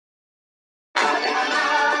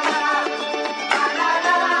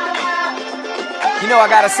know I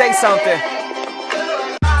gotta say something.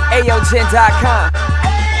 AyoGen.com.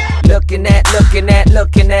 Looking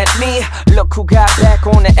at me. Look who got back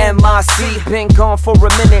on the MRC. Been gone for a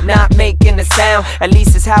minute, not making a sound. At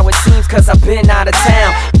least it's how it seems, cause I've been out of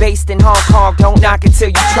town. Based in Hong Kong, don't knock it till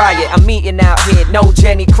you try it. I'm eating out here, no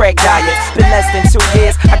Jenny Craig diet. Been less than 2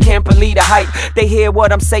 years, I can't believe the hype. They hear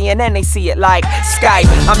what I'm saying and they see it like Skype.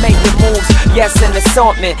 I'm making moves, yes, an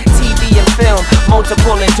assortment. TV and film,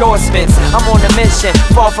 multiple endorsements. I'm on a mission,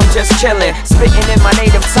 far from just chillin'. Spitting in my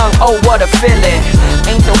native tongue, oh what a feeling.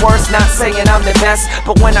 Ain't the worst, not saying I'm the best,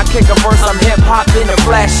 but when I kick a verse, I'm hip-hop in the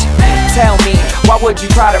flesh. Tell me, why would you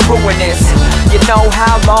try to ruin this? You know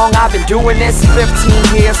how long I've been doing this? 15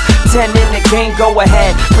 years, 10 in the game, go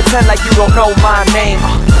ahead. Pretend like you don't know my name.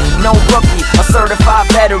 No rookie, a certified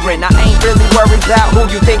veteran. I ain't really worried about who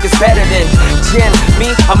you think is better than Jen.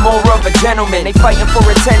 Me, I'm more of a gentleman. They fighting for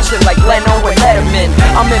attention like Leno and Letterman.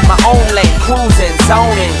 I'm in my own lane, cruising,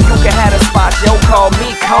 zoning. You can have a spot, yo, call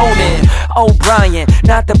me Conan O'Brien,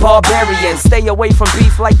 not the barbarian. Stay away from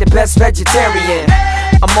beef like the best vegetarian.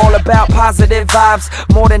 I'm all about positive vibes,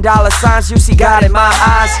 more than dollar signs, you see God in my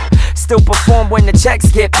eyes. Still perform when the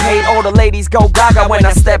checks get paid. All the ladies go gaga when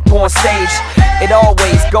I step on stage. It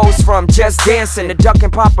always goes from just dancing to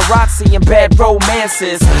ducking paparazzi and bad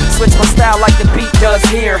romances. Switch my style like the beat does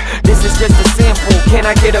here. This is just a sample, can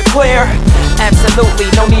I get a clear? Absolutely,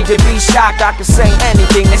 no need to be shocked. I can say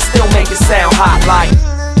anything and still make it sound hot like.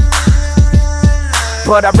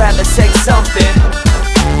 But I'd rather say something.